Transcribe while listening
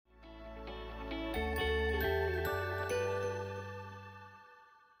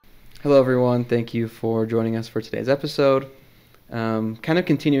Hello, everyone. Thank you for joining us for today's episode. Kind of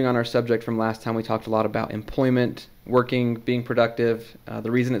continuing on our subject from last time, we talked a lot about employment, working, being productive, the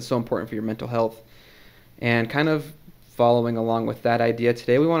reason it's so important for your mental health, and kind of following along with that idea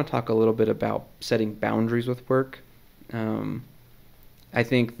today, we want to talk a little bit about setting boundaries with work. I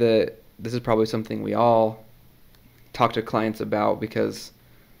think that this is probably something we all talk to clients about because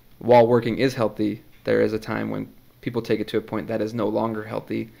while working is healthy, there is a time when people take it to a point that is no longer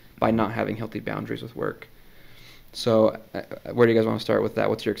healthy by not having healthy boundaries with work. So where do you guys want to start with that?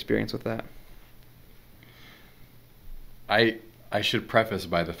 What's your experience with that? I should preface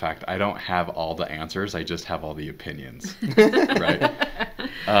by the fact I don't have all the answers. I just have all the opinions, right?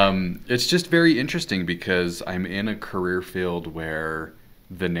 It's just very interesting because I'm in a career field where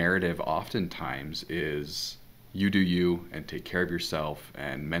the narrative oftentimes is you do you and take care of yourself,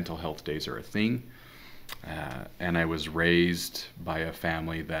 and mental health days are a thing. And I was raised by a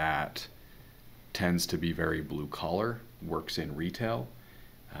family that tends to be very blue collar, works in retail.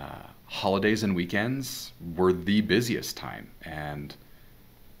 Holidays and weekends were the busiest time. And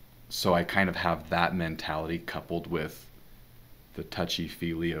so I kind of have that mentality coupled with the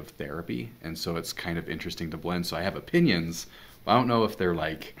touchy-feely of therapy. And so it's kind of interesting to blend. So I have opinions, but I don't know if they're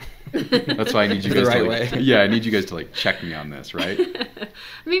like, that's why I need you guys to like, yeah, I need you guys to like check me on this, right?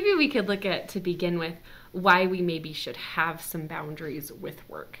 Maybe we could look at, to begin with, why we maybe should have some boundaries with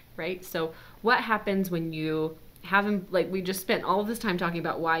work, right? So what happens when you have, like we just spent all of this time talking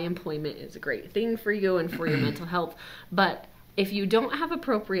about why employment is a great thing for you and for your mental health, but if you don't have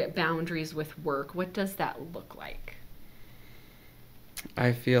appropriate boundaries with work, what does that look like?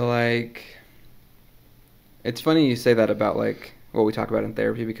 I feel like it's funny you say that about like what we talk about in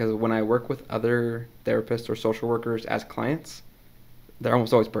therapy, because when I work with other therapists or social workers as clients, they're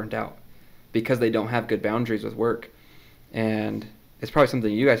almost always burnt out because they don't have good boundaries with work. And it's probably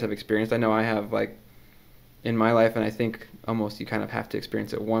something you guys have experienced. I know I have, like, in my life, and I think almost you kind of have to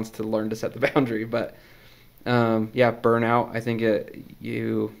experience it once to learn to set the boundary. But yeah, burnout, I think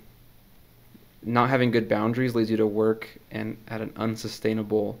you not having good boundaries leads you to work and at an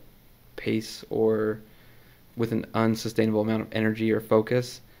unsustainable pace or with an unsustainable amount of energy or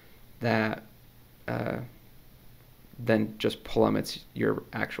focus that then just plummets your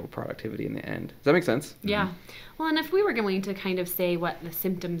actual productivity in the end. Does that make sense? Yeah. Well, and if we were going to kind of say what the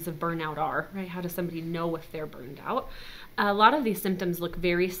symptoms of burnout are, right? How does somebody know if they're burned out? A lot of these symptoms look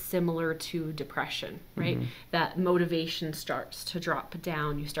very similar to depression, right? Mm-hmm. That motivation starts to drop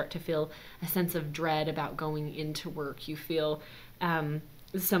down. You start to feel a sense of dread about going into work. You feel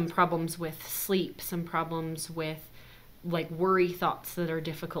some problems with sleep, some problems with like worry thoughts that are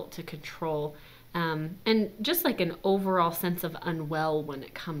difficult to control. And just like an overall sense of unwell when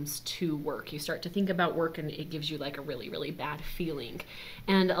it comes to work. You start to think about work and it gives you like a really, really bad feeling.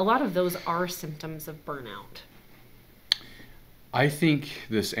 And a lot of those are symptoms of burnout. I think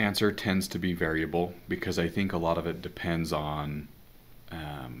this answer tends to be variable because I think a lot of it depends on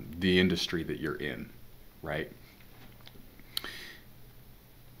the industry that you're in, right?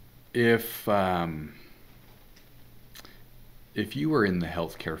 If you were in the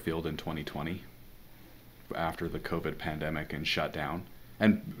healthcare field in 2020, after the COVID pandemic and shut down,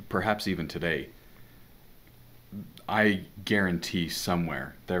 and perhaps even today, I guarantee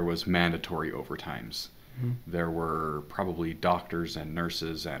somewhere there was mandatory overtimes. Mm-hmm. There were probably doctors and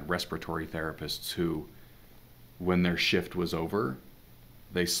nurses and respiratory therapists who, when their shift was over,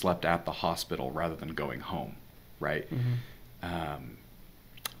 they slept at the hospital rather than going home, right? Mm-hmm.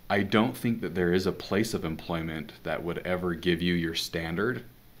 I don't think that there is a place of employment that would ever give you your standard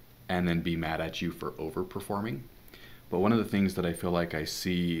and then be mad at you for overperforming. But one of the things that I feel like I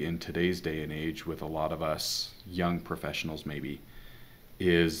see in today's day and age with a lot of us young professionals maybe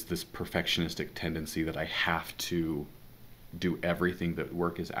is this perfectionistic tendency that I have to do everything that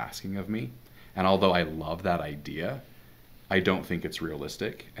work is asking of me. And although I love that idea, I don't think it's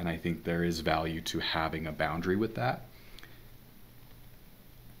realistic. And I think there is value to having a boundary with that.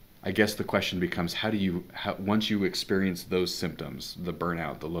 I guess the question becomes, once you experience those symptoms, the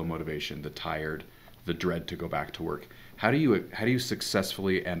burnout, the low motivation, the tired, the dread to go back to work, how do you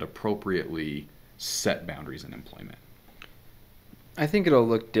successfully and appropriately set boundaries in employment? I think it'll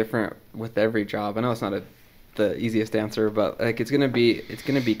look different with every job. I know it's not the easiest answer, but like it's gonna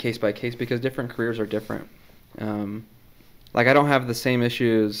be case by case because different careers are different. Like I don't have the same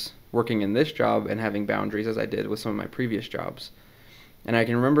issues working in this job and having boundaries as I did with some of my previous jobs. And I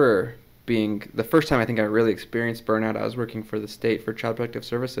can remember being the first time I think I really experienced burnout. I was working for the state for Child Protective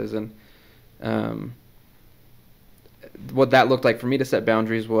Services, and what that looked like for me to set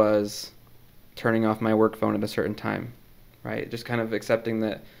boundaries was turning off my work phone at a certain time, right? Just kind of accepting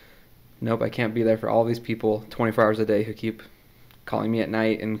that nope, I can't be there for all these people 24 hours a day who keep calling me at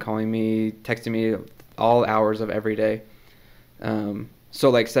night and texting me all hours of every day. So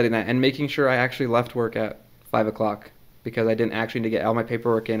like setting that and making sure I actually left work at 5 o'clock because I didn't actually need to get all my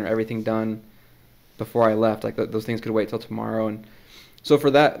paperwork in or everything done before I left. Like those things could wait till tomorrow. And so for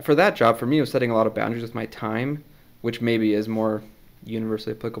that job, for me, it was setting a lot of boundaries with my time, which maybe is more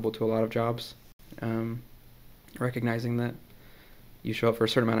universally applicable to a lot of jobs. Recognizing that you show up for a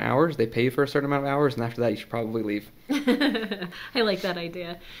certain amount of hours, they pay you for a certain amount of hours, and after that you should probably leave. I like that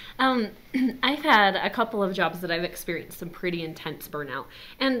idea. I've had a couple of jobs that I've experienced some pretty intense burnout.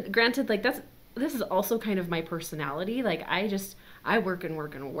 And granted, like this is also kind of my personality. Like I work and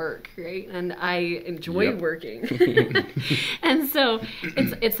work and work, right? And I enjoy working. And so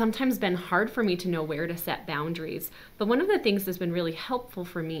it's sometimes been hard for me to know where to set boundaries. But one of the things that's been really helpful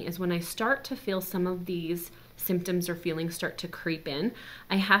for me is when I start to feel some of these symptoms or feelings start to creep in,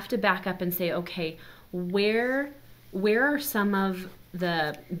 I have to back up and say, okay, where are some of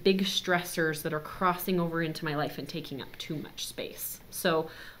the big stressors that are crossing over into my life and taking up too much space?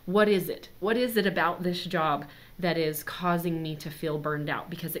 So what is it? What is it about this job that is causing me to feel burned out?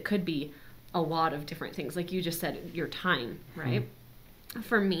 Because it could be a lot of different things. Like you just said, your time, right?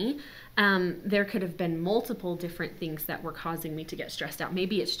 For me, there could have been multiple different things that were causing me to get stressed out.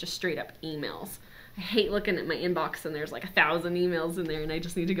 Maybe it's just straight up emails. I hate looking at my inbox and there's like 1,000 emails in there and I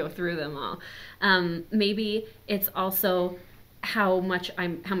just need to go through them all. Maybe it's also how much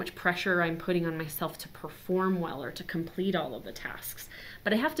pressure I'm putting on myself to perform well or to complete all of the tasks.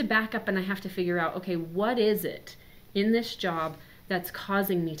 But I have to back up and I have to figure out, okay, what is it in this job that's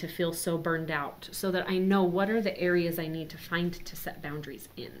causing me to feel so burned out, so that I know what are the areas I need to find to set boundaries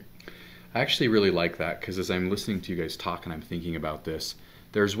in. I actually really like that, because as I'm listening to you guys talk and I'm thinking about this,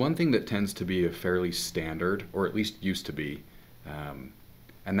 there's one thing that tends to be a fairly standard, or at least used to be, and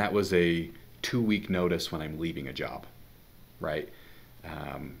that was a 2-week notice when I'm leaving a job, right?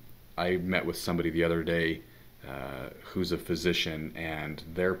 I met with somebody the other day who's a physician, and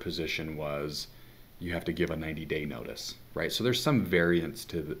their position was you have to give a 90-day notice, right? So there's some variance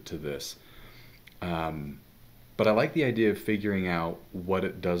to this. But I like the idea of figuring out what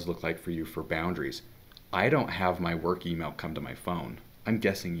it does look like for you for boundaries. I don't have my work email come to my phone. I'm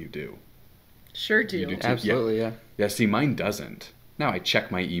guessing you do. Sure do. You do too? Absolutely, yeah. Yeah, see, mine doesn't. Now, I check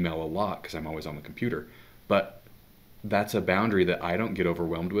my email a lot because I'm always on the computer. But that's a boundary that I don't get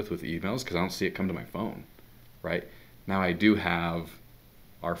overwhelmed with emails because I don't see it come to my phone, right? Now, I do have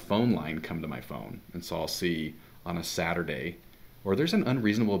our phone line come to my phone. And so I'll see on a Saturday, or there's an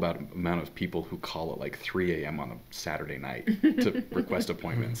unreasonable amount of people who call at like 3 a.m. on a Saturday night to request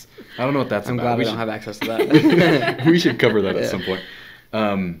appointments. I don't know what that's I'm about. glad we don't have access to that. We should cover that at some point.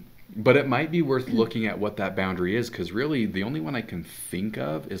 But it might be worth looking at what that boundary is, because really the only one I can think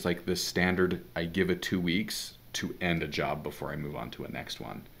of is like the standard, I give it 2 weeks to end a job before I move on to a next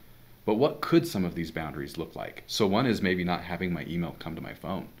one. But what could some of these boundaries look like? So one is maybe not having my email come to my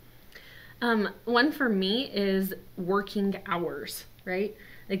phone. One for me is working hours, right?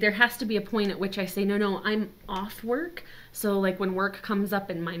 Like there has to be a point at which I say, no, I'm off work. So like when work comes up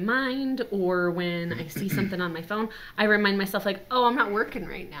in my mind or when I see something on my phone, I remind myself like, oh, I'm not working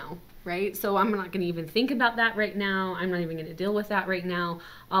right now, right? So I'm not going to even think about that right now. I'm not even going to deal with that right now.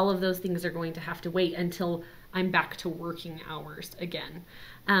 All of those things are going to have to wait until I'm back to working hours again.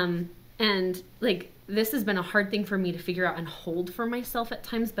 And like this has been a hard thing for me to figure out and hold for myself at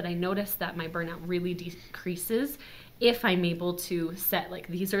times, but I notice that my burnout really decreases if I'm able to set like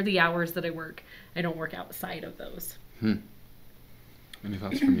these are the hours that I work. I don't work outside of those. Any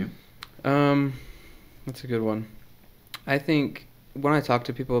thoughts from you? That's a good one. I think when I talk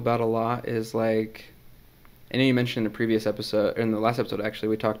to people about a lot is like, I know you mentioned in the previous episode, or in the last episode actually,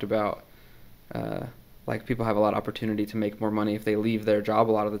 we talked about like people have a lot of opportunity to make more money if they leave their job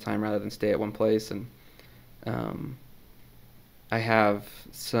a lot of the time rather than stay at one place. And I have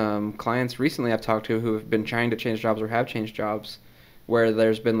some clients recently I've talked to who have been trying to change jobs or have changed jobs where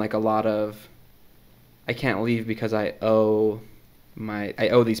there's been like a lot of, I can't leave because I owe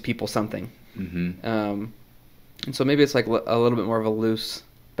these people something. And so maybe it's like a little bit more of a loose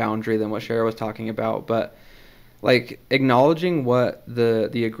boundary than what Shara was talking about, but like acknowledging what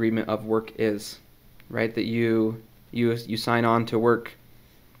the agreement of work is, right? That you sign on to work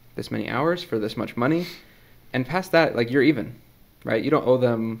this many hours for this much money, and past that, like you're even, right? You don't owe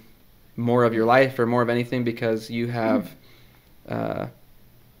them more of your life or more of anything because you have,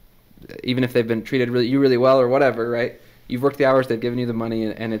 even if they've been treated really well or whatever, right? You've worked the hours, they've given you the money,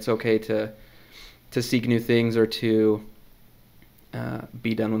 and it's okay to seek new things or to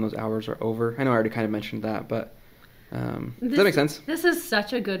be done when those hours are over. I know I already kind of mentioned that, but Does that make sense? This is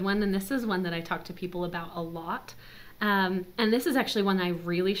such a good one, and this is one that I talk to people about a lot. And this is actually one I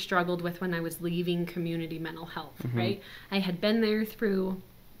really struggled with when I was leaving community mental health, right? I had been there through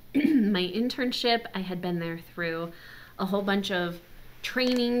my internship. I had been there through a whole bunch of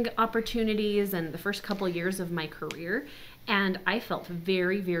training opportunities and the first couple of years of my career. And I felt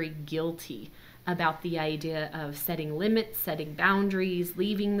very, very guilty about the idea of setting limits, setting boundaries,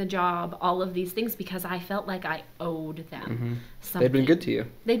 leaving the job, all of these things, because I felt like I owed them something. They'd been good to you.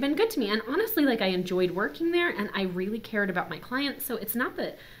 They'd been good to me. And honestly, like, I enjoyed working there and I really cared about my clients. So it's not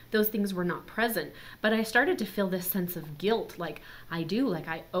that those things were not present, but I started to feel this sense of guilt. Like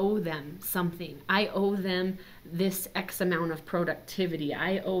I owe them something. I owe them this X amount of productivity.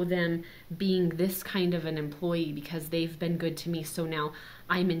 I owe them being this kind of an employee because they've been good to me. So now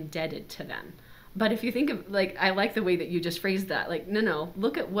I'm indebted to them. But if you think of, like, I like the way that you just phrased that. Like, no,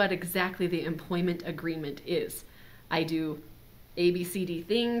 look at what exactly the employment agreement is. I do ABCD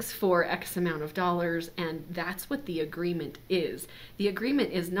things for X amount of dollars, and that's what the agreement is. The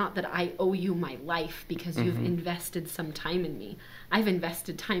agreement is not that I owe you my life because you've invested some time in me. I've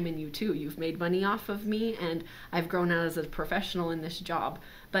invested time in you too. You've made money off of me, and I've grown out as a professional in this job.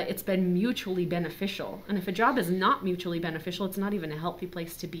 But it's been mutually beneficial. And if a job is not mutually beneficial, it's not even a healthy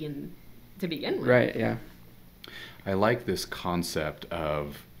place to be in to begin with. Right, yeah. I like this concept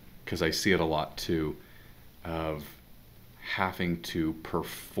of, because I see it a lot too, of having to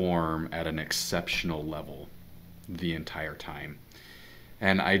perform at an exceptional level the entire time.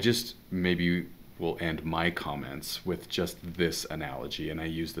 And I just maybe will end my comments with just this analogy, and I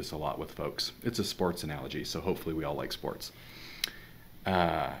use this a lot with folks. It's a sports analogy, so hopefully we all like sports.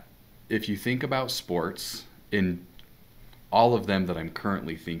 If you think about sports, in all of them that I'm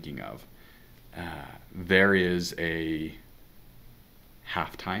currently thinking of, there is a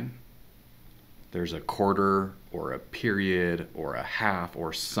halftime, there's a quarter or a period or a half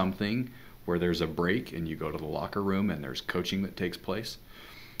or something where there's a break and you go to the locker room and there's coaching that takes place.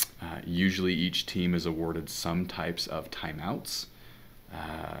 Usually each team is awarded some types of timeouts.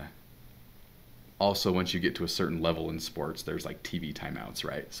 Also, once you get to a certain level in sports, there's like TV timeouts,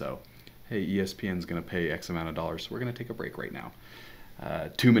 right? So, hey, ESPN's going to pay X amount of dollars, so we're going to take a break right now.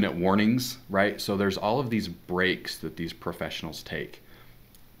 2-minute warnings, right? So there's all of these breaks that these professionals take.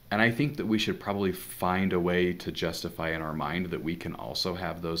 And I think that we should probably find a way to justify in our mind that we can also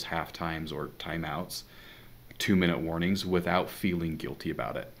have those half times or timeouts, 2-minute warnings, without feeling guilty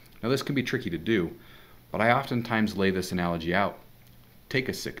about it. Now, this can be tricky to do, but I oftentimes lay this analogy out. Take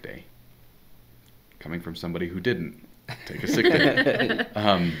a sick day. Coming from somebody who didn't take a sick day.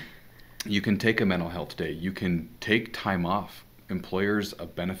 You can take a mental health day. You can take time off. Employers, a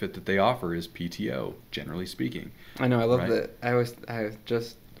benefit that they offer is PTO, generally speaking. I know, I love right? that. I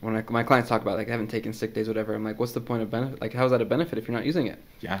just, when my clients talk about, like, I haven't taken sick days, whatever, I'm like, what's the point of benefit? Like, how is that a benefit if you're not using it?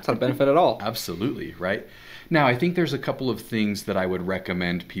 Yeah. It's not a benefit at all. Absolutely, right? Now, I think there's a couple of things that I would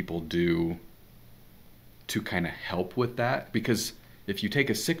recommend people do to kind of help with that, because if you take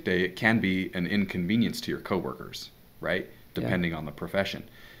a sick day, it can be an inconvenience to your coworkers, right? Depending on the profession.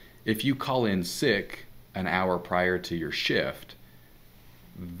 If you call in sick an hour prior to your shift,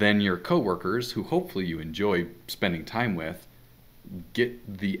 then your coworkers, who hopefully you enjoy spending time with,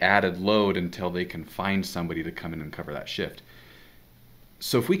 get the added load until they can find somebody to come in and cover that shift.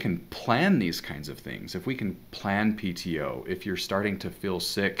 So if we can plan these kinds of things, if we can plan PTO, if you're starting to feel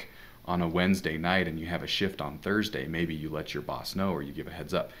sick on a Wednesday night and you have a shift on Thursday, maybe you let your boss know or you give a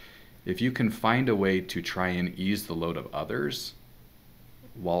heads up. If you can find a way to try and ease the load of others,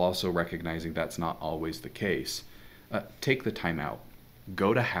 while also recognizing that's not always the case, take the time out.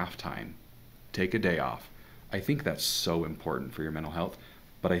 Go to halftime. Take a day off. I think that's so important for your mental health,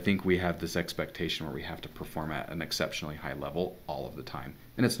 but I think we have this expectation where we have to perform at an exceptionally high level all of the time,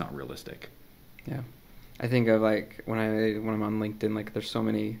 and it's not realistic. Yeah. I think of, like, when I'm on LinkedIn, like, there's so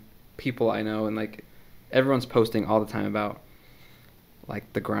many people I know, and, like, everyone's posting all the time about,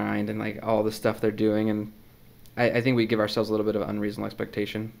 like, the grind and, like, all the stuff they're doing, and I think we give ourselves a little bit of unreasonable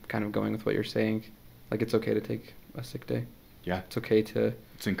expectation, kind of going with what you're saying. Like, it's okay to take a sick day. Yeah. It's okay to...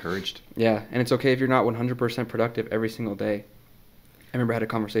 It's encouraged. Yeah, and it's okay if you're not 100% productive every single day. I remember I had a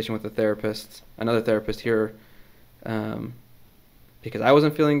conversation with another therapist here, because I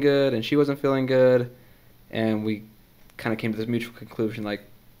wasn't feeling good and she wasn't feeling good, and we kind of came to this mutual conclusion, like,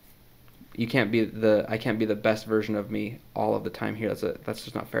 I can't be the best version of me all of the time here. That's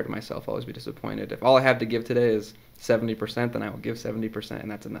just not fair to myself. I'll always be disappointed. If all I have to give today is 70%, then I will give 70%, and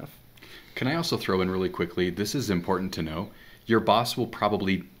that's enough. Can I also throw in really quickly, this is important to know, your boss will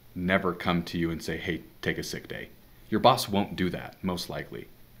probably never come to you and say, hey, take a sick day. Your boss won't do that, most likely.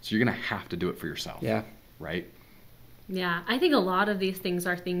 So you're going to have to do it for yourself. Yeah. Right? Yeah, I think a lot of these things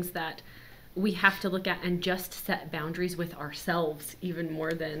are things that we have to look at and just set boundaries with ourselves even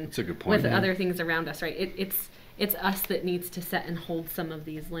more than That's a good point, with yeah. other things around us, right? It's us that needs to set and hold some of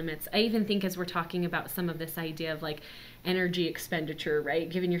these limits. I even think as we're talking about some of this idea of like energy expenditure, right?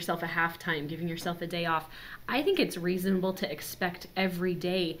 Giving yourself a half time, giving yourself a day off. I think it's reasonable to expect every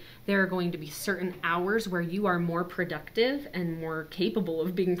day there are going to be certain hours where you are more productive and more capable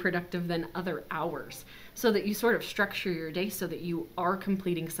of being productive than other hours. So that you sort of structure your day so that you are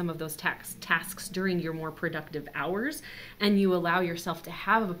completing some of those tasks during your more productive hours, and you allow yourself to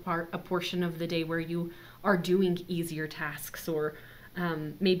have a portion of the day where you are doing easier tasks or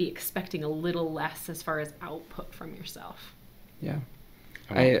maybe expecting a little less as far as output from yourself. Yeah.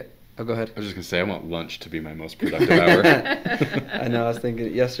 Oh, go ahead. I was just going to say, I want lunch to be my most productive hour. I know, I was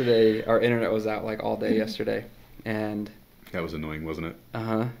thinking yesterday, our internet was out like all day yesterday. And That was annoying, wasn't it?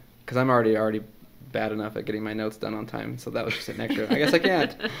 because I'm already bad enough at getting my notes done on time, so that was just an extra. I guess I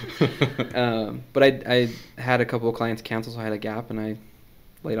can't. But I had a couple of clients cancel, so I had a gap, and I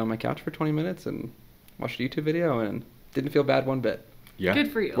laid on my couch for 20 minutes and watched a YouTube video and didn't feel bad one bit. Yeah.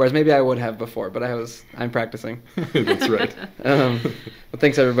 Good for you. Whereas maybe I would have before, but I'm practicing. That's right. Well,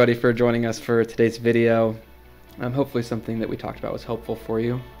 thanks everybody for joining us for today's video. Hopefully something that we talked about was helpful for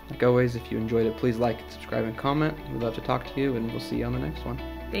you. Like always, if you enjoyed it, please like, subscribe, and comment. We'd love to talk to you, and we'll see you on the next one.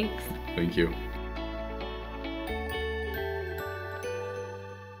 Thanks. Thank you.